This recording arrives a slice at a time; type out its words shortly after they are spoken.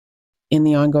In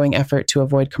the ongoing effort to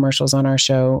avoid commercials on our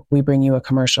show, we bring you a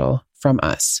commercial from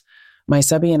us. My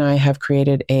subby and I have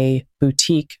created a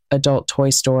boutique adult toy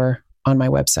store on my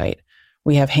website.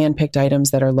 We have handpicked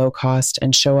items that are low cost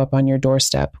and show up on your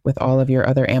doorstep with all of your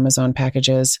other Amazon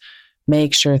packages.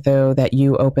 Make sure, though, that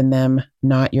you open them,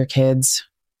 not your kids.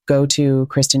 Go to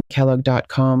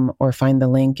KristenKellogg.com or find the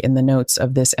link in the notes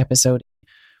of this episode.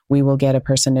 We will get a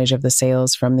percentage of the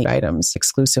sales from the items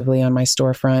exclusively on my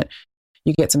storefront.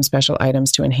 You get some special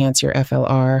items to enhance your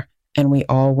FLR, and we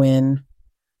all win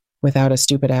without a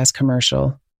stupid-ass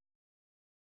commercial.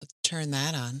 Let's turn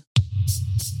that on.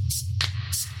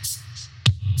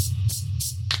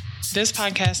 This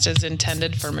podcast is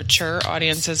intended for mature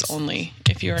audiences only.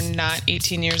 If you are not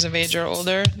 18 years of age or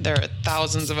older, there are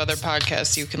thousands of other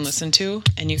podcasts you can listen to,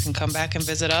 and you can come back and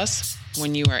visit us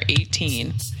when you are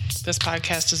 18. This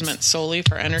podcast is meant solely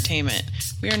for entertainment.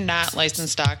 We are not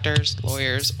licensed doctors,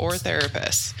 lawyers, or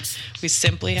therapists. We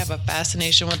simply have a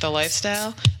fascination with the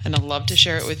lifestyle and a love to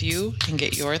share it with you and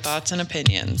get your thoughts and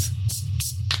opinions.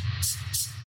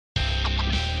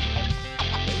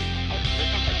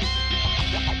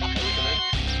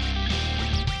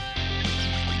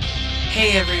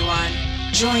 Hey everyone,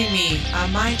 join me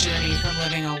on my journey from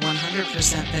living a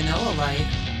 100% vanilla life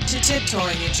to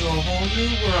tiptoeing into a whole new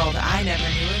world I never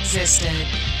knew existed.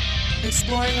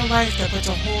 Exploring a life that puts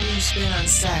a whole new spin on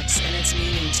sex and its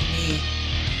meaning to me.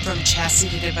 From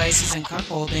chastity devices and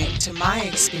cuckolding to my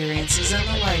experiences in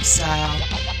the lifestyle.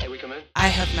 I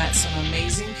have met some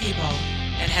amazing people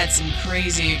and had some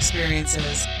crazy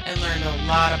experiences and learned a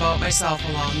lot about myself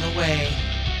along the way.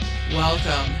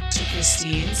 Welcome to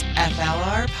Christine's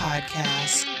FLR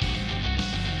Podcast.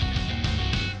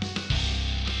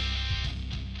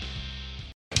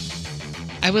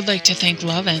 I would like to thank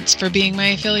Lovense for being my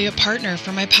affiliate partner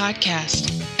for my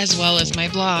podcast, as well as my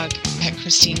blog at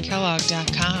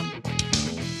KristineKellogg.com.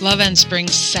 Lovense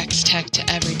brings sex tech to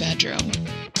every bedroom.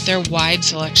 Their wide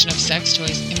selection of sex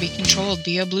toys can be controlled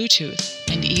via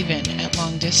Bluetooth and even at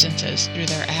long distances through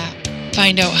their app.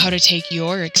 Find out how to take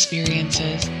your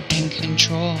experiences and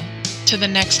control to the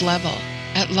next level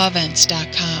at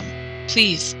lovense.com.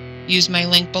 Please use my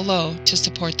link below to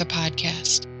support the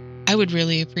podcast. I would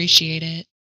really appreciate it.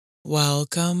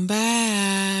 Welcome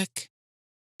back.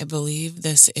 I believe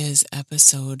this is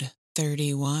episode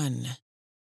 31.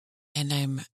 And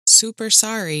I'm super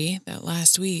sorry that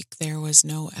last week there was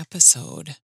no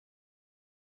episode.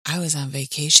 I was on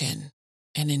vacation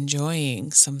and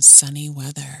enjoying some sunny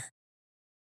weather.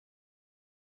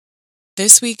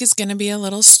 This week is going to be a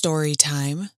little story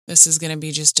time. This is going to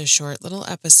be just a short little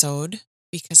episode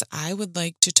because I would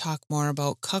like to talk more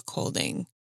about cuckolding.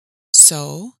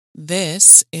 So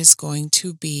this is going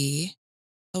to be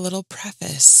a little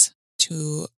preface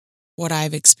to what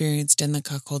I've experienced in the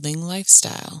cuckolding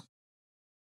lifestyle.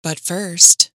 But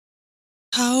first,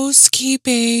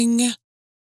 housekeeping.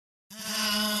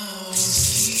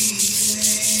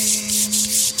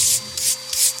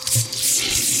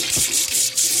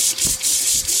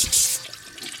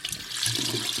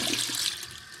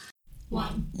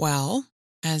 Well,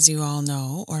 as you all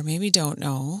know, or maybe don't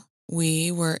know,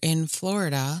 we were in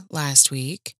Florida last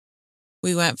week.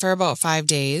 We went for about 5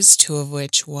 days, 2 of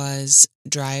which was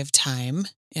drive time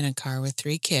in a car with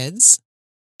 3 kids.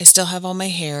 I still have all my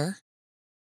hair,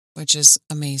 which is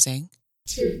amazing.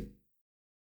 It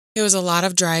was a lot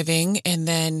of driving, and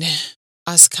then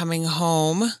us coming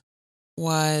home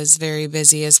was very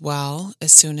busy as well.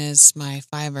 As soon as my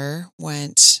Fiverr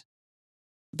went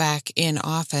back in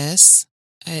office,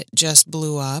 it just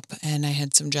blew up, and I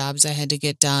had some jobs I had to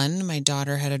get done. My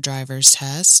daughter had a driver's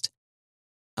test.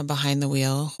 Behind the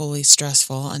wheel, wholly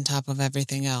stressful on top of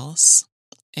everything else.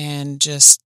 And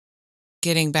just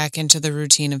getting back into the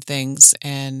routine of things.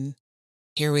 And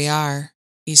here we are,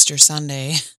 Easter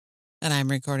Sunday, and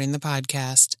I'm recording the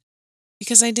podcast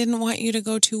because I didn't want you to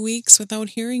go 2 weeks without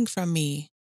hearing from me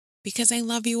because I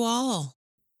love you all.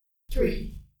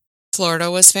 3. Florida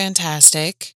was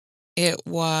fantastic. It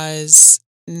was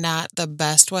not the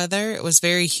best weather. It was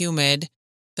very humid.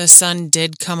 The sun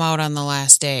did come out on the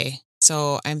last day,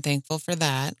 so I'm thankful for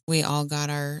that. We all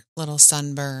got our little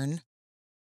sunburn.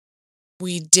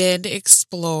 We did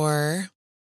explore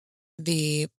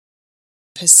the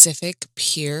Pacific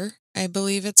Pier, I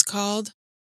believe it's called,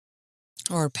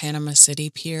 or Panama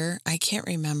City Pier. I can't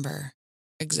remember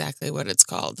exactly what it's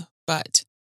called, but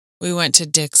we went to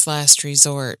Dick's Last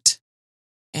Resort.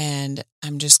 And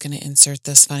I'm just going to insert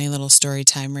this funny little story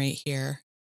time right here.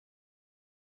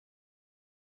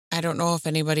 I don't know if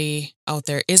anybody out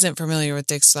there isn't familiar with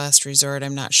Dick's Last Resort.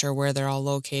 I'm not sure where they're all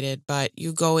located, but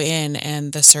you go in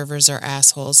and the servers are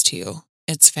assholes to you.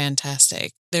 It's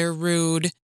fantastic. They're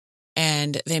rude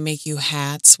and they make you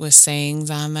hats with sayings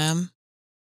on them.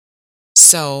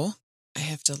 So I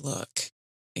have to look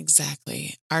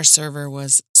exactly. Our server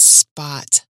was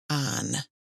spot on.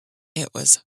 It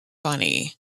was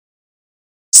funny.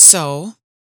 So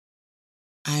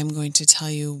I'm going to tell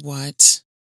you what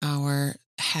our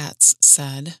hats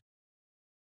said.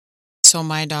 So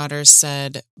my daughter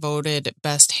said, voted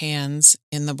best hands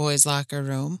in the boys' locker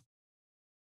room.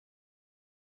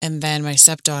 And then my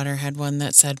stepdaughter had one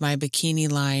that said my bikini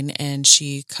line, and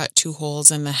she cut 2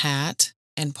 holes in the hat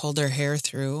and pulled her hair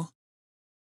through.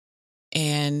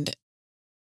 And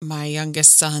my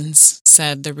youngest sons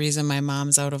said the reason my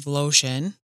mom's out of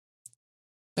lotion.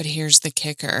 But here's the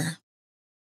kicker.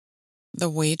 The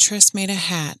waitress made a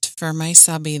hat for my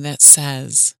subby that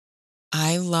says,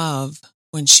 I love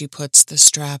when she puts the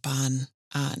strap on.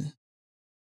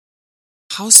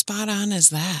 How spot on is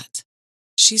that?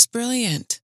 She's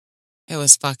brilliant. It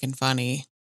was fucking funny.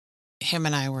 Him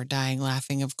and I were dying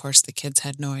laughing. Of course, the kids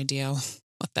had no idea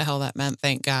what the hell that meant,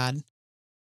 thank God.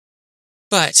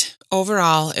 But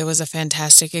overall, it was a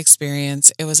fantastic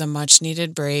experience. It was a much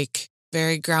needed break,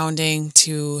 very grounding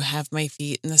to have my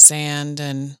feet in the sand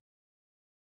and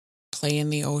play in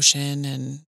the ocean.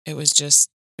 And it was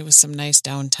some nice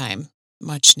downtime,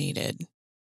 much needed.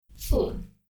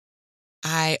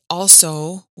 I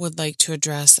also would like to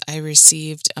address, I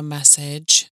received a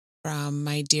message from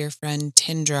my dear friend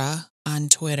Tindra on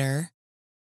Twitter,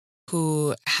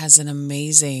 who has an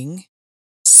amazing,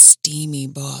 steamy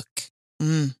book.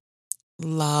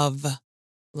 Love,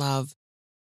 love,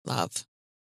 love.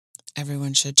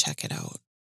 Everyone should check it out.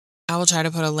 I will try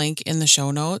to put a link in the show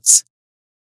notes.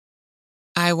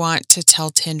 I want to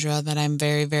tell Tindra that I'm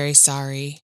very, very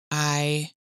sorry. I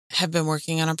have been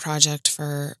working on a project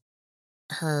for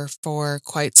her for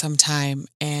quite some time,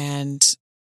 and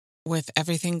with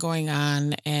everything going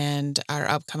on and our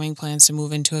upcoming plans to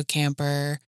move into a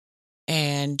camper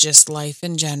and just life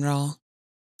in general,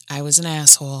 I was an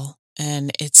asshole,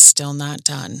 and it's still not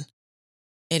done.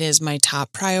 It is my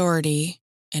top priority,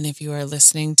 and if you are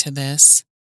listening to this,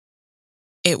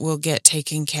 it will get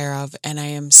taken care of, and I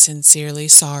am sincerely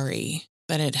sorry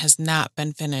that it has not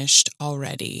been finished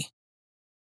already.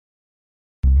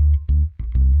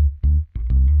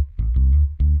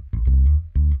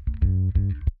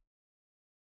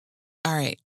 All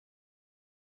right,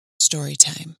 story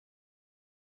time.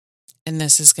 And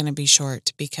this is going to be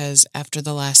short because after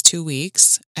the last 2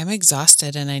 weeks, I'm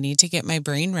exhausted and I need to get my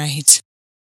brain right.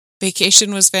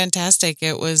 Vacation was fantastic.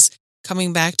 It was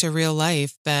coming back to real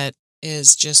life that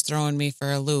is just throwing me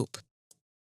for a loop.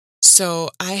 So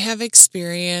I have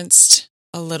experienced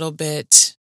a little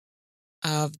bit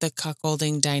of the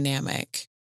cuckolding dynamic.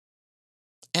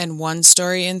 And one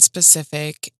story in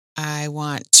specific I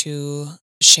want to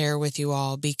share with you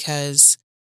all because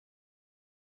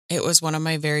it was one of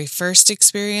my very first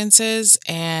experiences,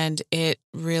 and it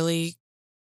really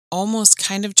almost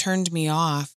kind of turned me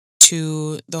off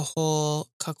to the whole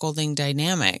cuckolding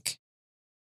dynamic.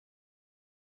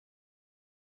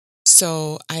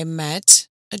 So I met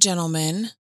a gentleman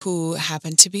who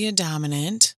happened to be a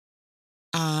dominant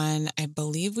on, I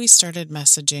believe we started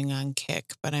messaging on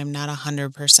Kik, but I'm not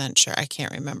 100% sure. I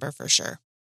can't remember for sure.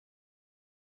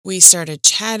 We started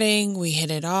chatting. We hit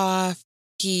it off.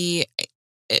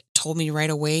 It told me right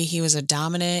away he was a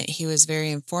dominant. He was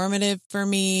very informative for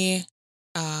me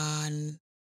on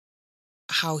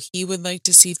how he would like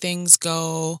to see things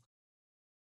go.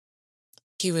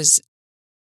 He was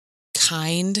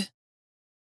kind.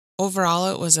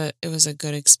 Overall, it was a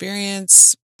good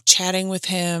experience chatting with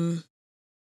him.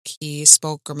 He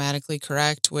spoke grammatically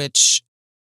correct, which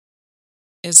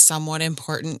is somewhat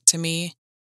important to me.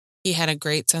 He had a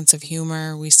great sense of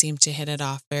humor. We seemed to hit it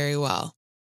off very well.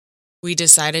 We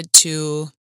decided to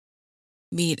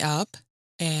meet up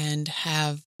and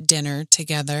have dinner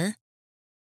together.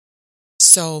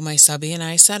 So my subby and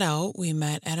I set out. We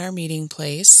met at our meeting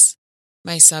place.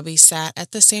 My subby sat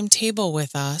at the same table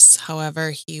with us.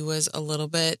 However, he was a little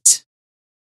bit...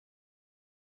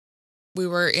 We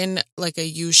were in like a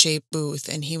U-shaped booth,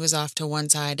 and he was off to one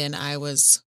side, and I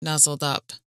was nuzzled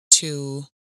up to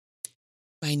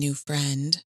my new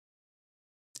friend.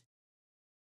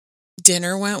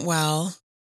 Dinner went well.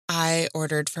 I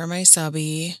ordered for my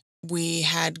subby. We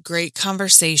had great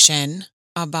conversation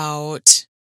about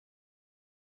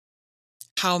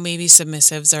how maybe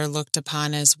submissives are looked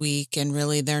upon as weak and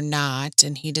really they're not.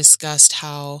 And he discussed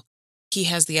how he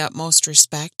has the utmost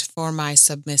respect for my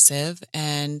submissive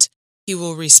and he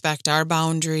will respect our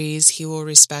boundaries. He will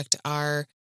respect our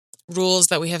rules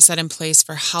that we have set in place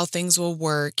for how things will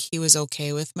work. He was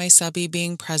okay with my subby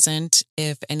being present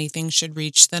if anything should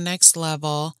reach the next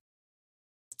level.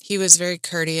 He was very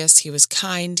courteous. He was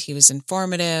kind. He was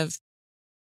informative.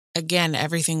 Again,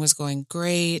 everything was going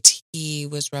great. He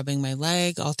was rubbing my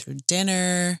leg all through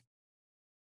dinner.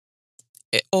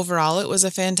 Overall, it was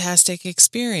a fantastic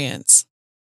experience.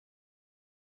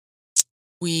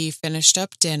 We finished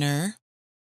up dinner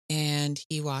and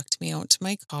he walked me out to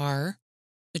my car,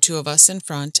 the two of us in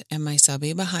front and my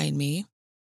subby behind me.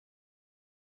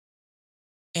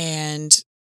 And,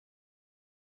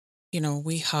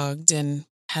 we hugged and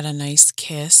had a nice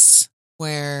kiss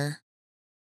where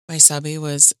my subby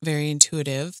was very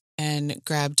intuitive and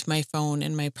grabbed my phone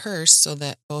and my purse so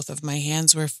that both of my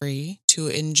hands were free to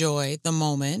enjoy the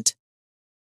moment.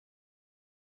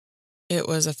 It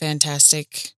was a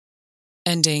fantastic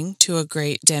ending to a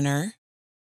great dinner.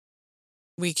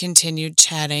 We continued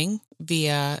chatting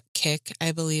via Kik,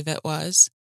 I believe it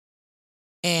was.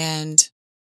 And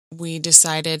we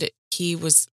decided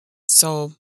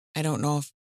I don't know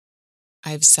if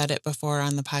I've said it before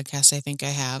on the podcast, I think I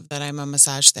have, that I'm a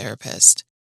massage therapist.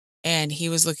 And he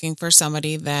was looking for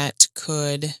somebody that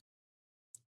could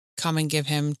come and give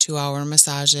him 2-hour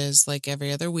massages like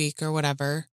every other week or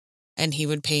whatever, and he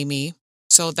would pay me.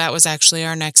 So that was actually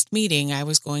our next meeting. I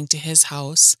was going to his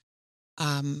house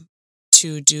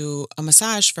to do a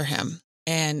massage for him.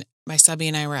 And my subby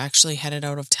and I were actually headed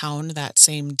out of town that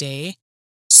same day.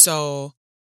 So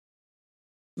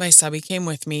my subby came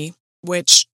with me,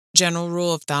 which, general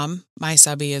rule of thumb, my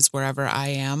subby is wherever I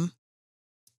am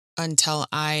until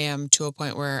I am to a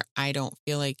point where I don't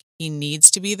feel like he needs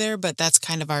to be there, but that's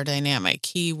kind of our dynamic.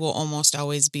 He will almost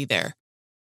always be there.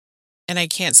 And I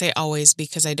can't say always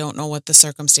because I don't know what the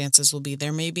circumstances will be.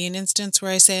 There may be an instance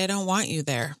where I say I don't want you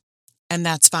there, and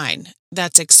that's fine.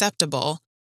 That's acceptable,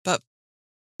 but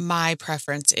my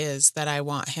preference is that I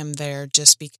want him there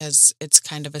just because it's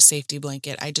kind of a safety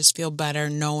blanket. I just feel better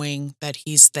knowing that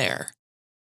he's there.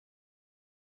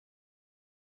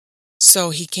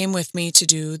 So he came with me to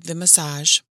do the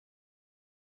massage.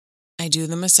 I do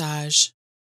the massage.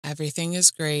 Everything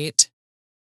is great.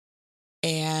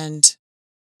 And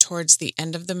towards the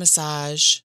end of the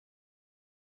massage,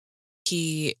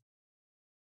 he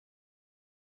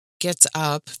gets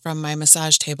up from my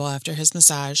massage table after his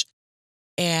massage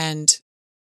and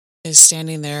is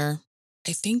standing there.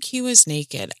 I think he was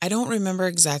naked. I don't remember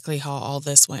exactly how all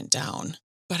this went down,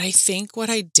 but I think what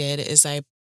I did is I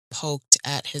poked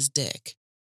at his dick.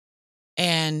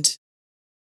 And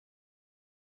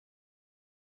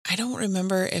I don't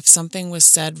remember if something was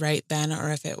said right then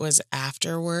or if it was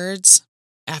afterwards,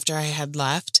 after I had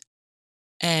left.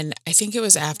 And I think it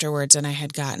was afterwards, and I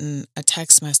had gotten a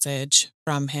text message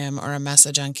from him or a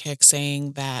message on Kik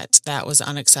saying that that was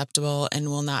unacceptable and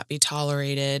will not be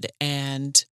tolerated.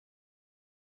 And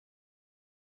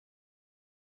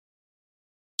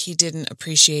he didn't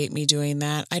appreciate me doing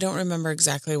that. I don't remember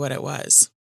exactly what it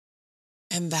was.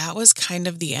 And that was kind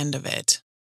of the end of it.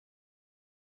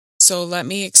 So let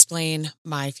me explain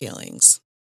my feelings.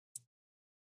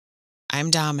 I'm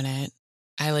dominant.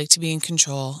 I like to be in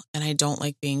control, and I don't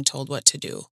like being told what to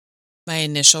do. My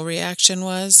initial reaction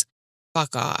was,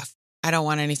 fuck off. I don't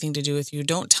want anything to do with you.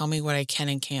 Don't tell me what I can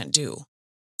and can't do.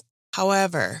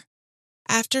 However,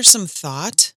 after some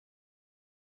thought,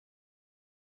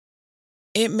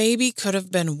 it maybe could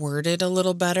have been worded a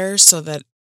little better so that,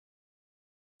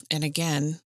 and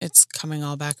again, it's coming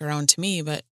all back around to me,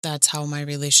 but that's how my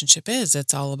relationship is.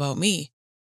 It's all about me.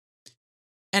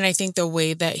 And I think the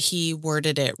way that he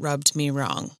worded it rubbed me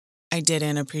wrong. I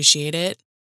didn't appreciate it.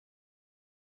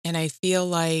 And I feel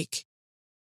like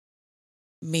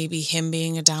maybe him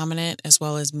being a dominant as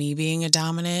well as me being a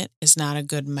dominant is not a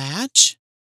good match.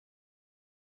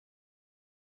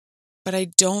 But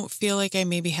I don't feel like I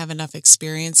maybe have enough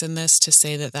experience in this to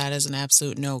say that that is an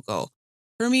absolute no-go.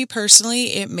 For me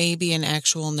personally, it may be an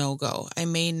actual no-go. I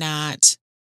may not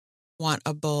want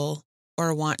a bull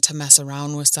or want to mess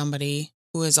around with somebody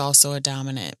who is also a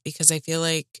dominant, because I feel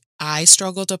like I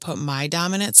struggle to put my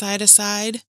dominant side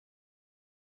aside.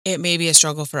 It may be a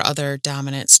struggle for other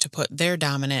dominants to put their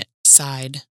dominant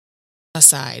side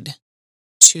aside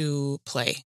to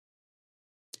play.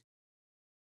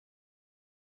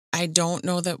 I don't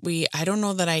know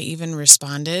that I even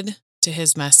responded to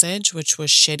his message, which was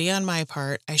shitty on my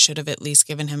part. I should have at least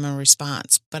given him a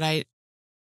response, but I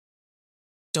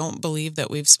don't believe that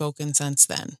we've spoken since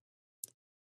then.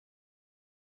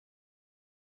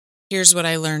 Here's what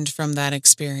I learned from that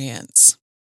experience.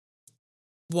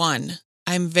 1,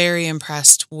 I'm very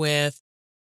impressed with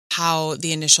how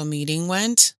the initial meeting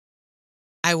went.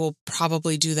 I will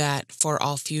probably do that for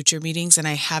all future meetings. And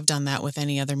I have done that with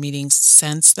any other meetings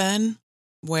since then,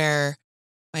 where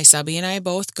my subby and I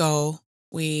both go.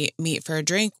 We meet for a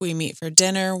drink, we meet for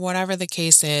dinner, whatever the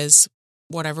case is,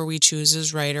 whatever we choose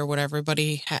is right, or whatever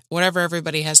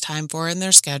everybody has time for in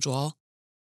their schedule.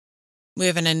 We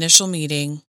have an initial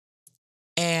meeting.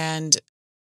 And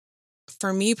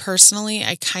for me personally,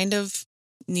 I kind of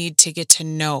need to get to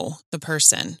know the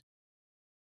person.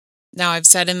 Now, I've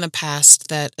said in the past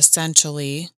that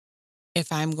essentially,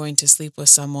 if I'm going to sleep with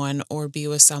someone or be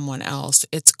with someone else,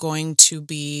 it's going to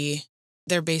be,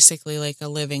 they're basically like a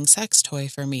living sex toy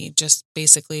for me, just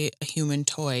basically a human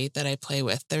toy that I play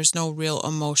with. There's no real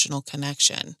emotional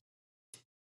connection.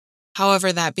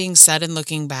 However, that being said, and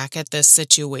looking back at this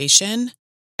situation,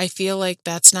 I feel like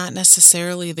that's not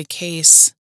necessarily the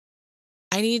case.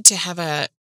 I need to have a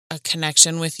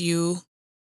connection with you.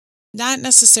 Not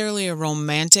necessarily a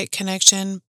romantic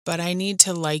connection, but I need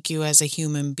to like you as a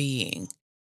human being.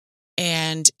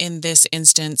 And in this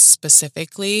instance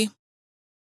specifically,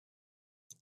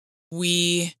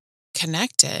 we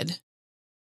connected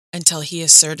until he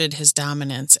asserted his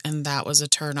dominance, and that was a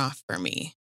turnoff for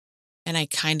me. And I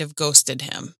kind of ghosted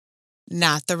him.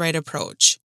 Not the right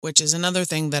approach, which is another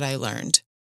thing that I learned.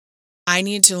 I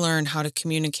need to learn how to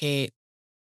communicate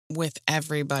with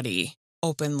everybody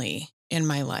openly in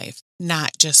my life,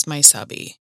 not just my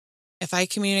subby. If I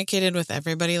communicated with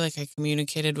everybody like I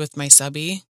communicated with my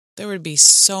subby, there would be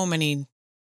so many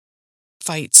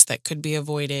fights that could be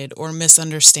avoided, or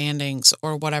misunderstandings,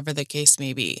 or whatever the case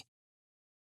may be.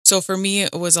 So for me,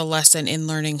 it was a lesson in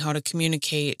learning how to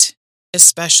communicate,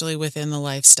 especially within the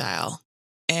lifestyle,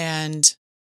 and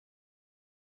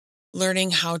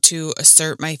learning how to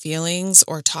assert my feelings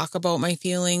or talk about my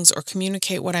feelings or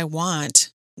communicate what I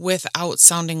want without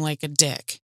sounding like a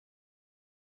dick.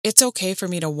 It's okay for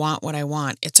me to want what I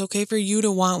want. It's okay for you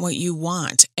to want what you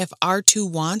want. If our two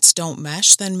wants don't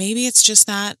mesh, then maybe it's just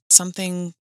not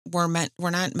something we're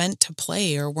not meant to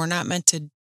play, or we're not meant to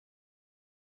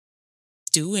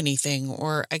do anything.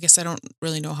 Or I guess I don't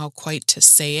really know how quite to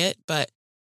say it, but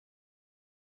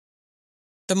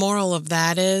the moral of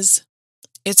that is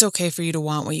it's okay for you to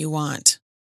want what you want.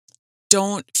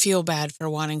 Don't feel bad for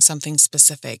wanting something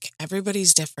specific.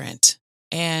 Everybody's different.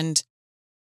 And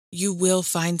you will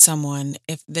find someone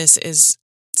if this is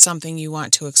something you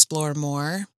want to explore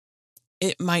more.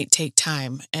 It might take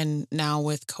time. And now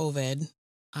with COVID,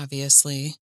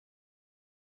 obviously,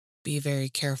 be very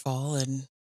careful. And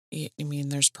I mean,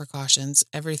 there's precautions.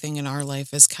 Everything in our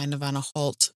life is kind of on a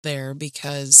halt there,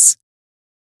 because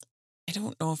I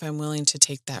don't know if I'm willing to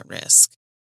take that risk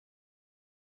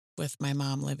with my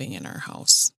mom living in our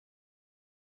house.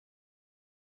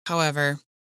 However,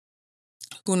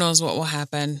 who knows what will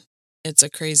happen? It's a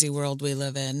crazy world we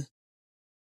live in.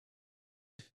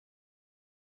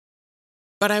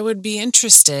 But I would be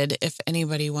interested if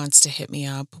anybody wants to hit me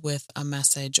up with a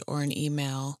message or an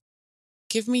email.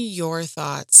 Give me your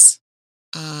thoughts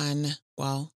on,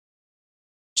 well,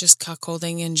 just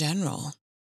cuckolding in general.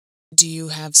 Do you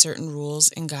have certain rules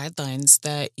and guidelines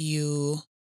that you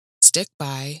stick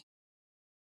by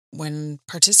when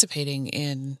participating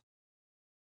in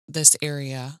this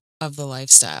area of the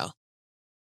lifestyle?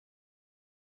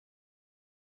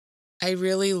 I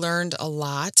really learned a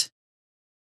lot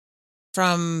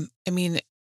from,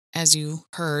 as you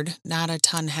heard, not a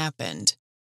ton happened,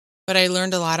 but I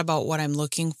learned a lot about what I'm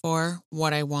looking for,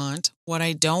 what I want, what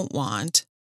I don't want.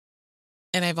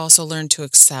 And I've also learned to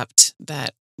accept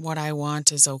that what I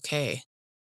want is okay.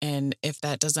 And if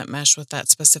that doesn't mesh with that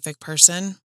specific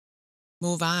person,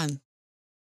 move on.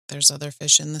 There's other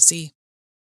fish in the sea.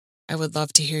 I would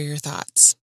love to hear your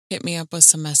thoughts. Hit me up with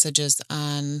some messages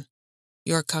on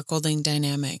your cuckolding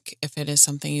dynamic, if it is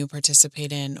something you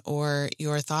participate in, or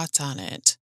your thoughts on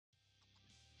it.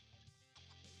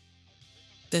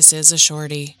 This is a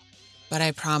shorty, but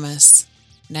I promise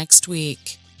next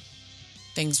week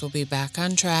things will be back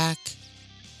on track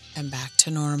and back to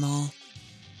normal.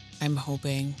 I'm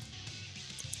hoping.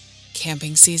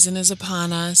 Camping season is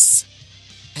upon us.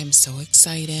 I'm so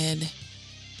excited.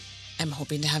 I'm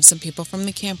hoping to have some people from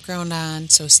the campground on,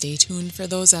 so stay tuned for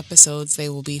those episodes. They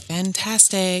will be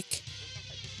fantastic.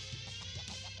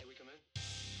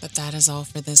 But that is all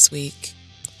for this week.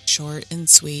 Short and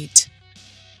sweet.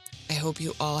 I hope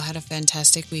you all had a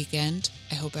fantastic weekend.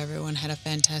 I hope everyone had a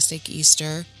fantastic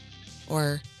Easter,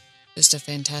 or just a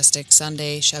fantastic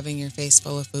Sunday shoving your face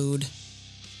full of food.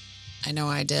 I know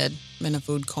I did. I'm in a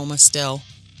food coma still.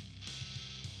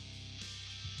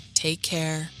 Take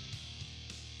care.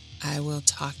 I will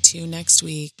talk to you next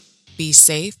week. Be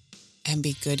safe and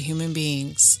be good human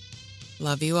beings.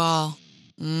 Love you all.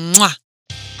 Mwah!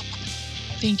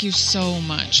 Thank you so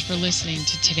much for listening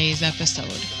to today's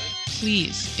episode.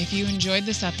 Please, if you enjoyed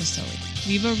this episode,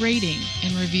 leave a rating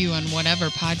and review on whatever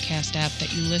podcast app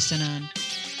that you listen on.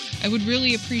 I would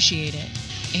really appreciate it.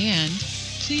 And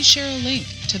please share a link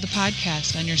to the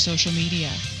podcast on your social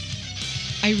media.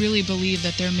 I really believe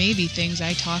that there may be things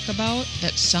I talk about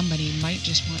that somebody might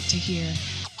just want to hear.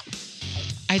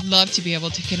 I'd love to be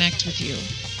able to connect with you.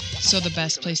 So the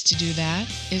best place to do that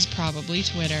is probably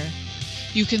Twitter.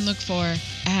 You can look for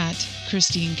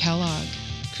 @Christine Kellogg.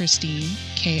 Christine,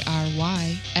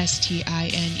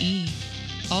 Krystine.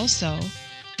 Also,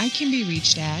 I can be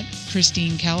reached at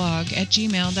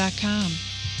christinekellogg@gmail.com.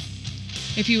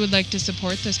 If you would like to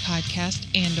support this podcast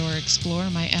and or explore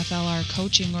my FLR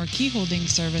coaching or keyholding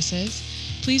services,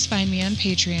 please find me on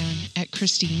Patreon at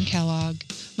Christine Kellogg.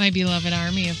 My beloved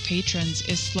army of patrons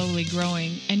is slowly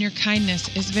growing, and your kindness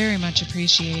is very much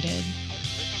appreciated.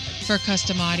 For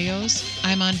custom audios,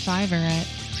 I'm on Fiverr at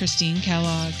Christine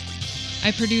Kellogg.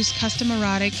 I produce custom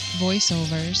erotic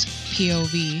voiceovers,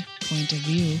 POV, point of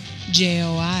view,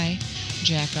 JOI,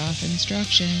 jack off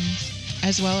instructions,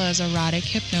 as well as erotic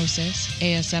hypnosis,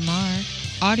 ASMR,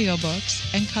 audiobooks,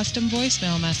 and custom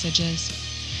voicemail messages.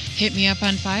 Hit me up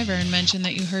on Fiverr and mention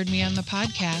that you heard me on the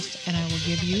podcast, and I will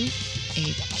give you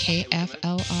a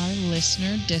KFLR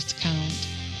listener discount.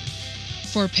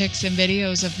 For pics and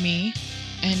videos of me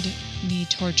and me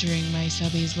torturing my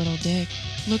subby's little dick,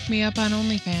 look me up on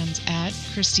OnlyFans at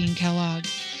Christine Kellogg.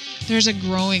 There's a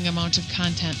growing amount of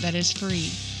content that is free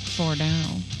for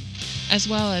now, as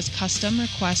well as custom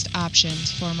request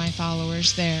options for my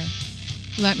followers there.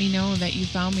 Let me know that you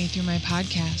found me through my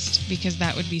podcast, because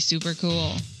that would be super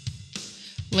cool.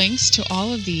 Links to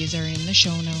all of these are in the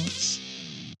show notes.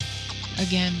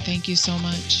 Again, thank you so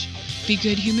much. Be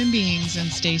good human beings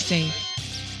and stay safe.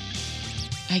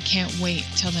 I can't wait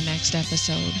till the next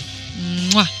episode.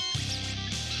 Mwah!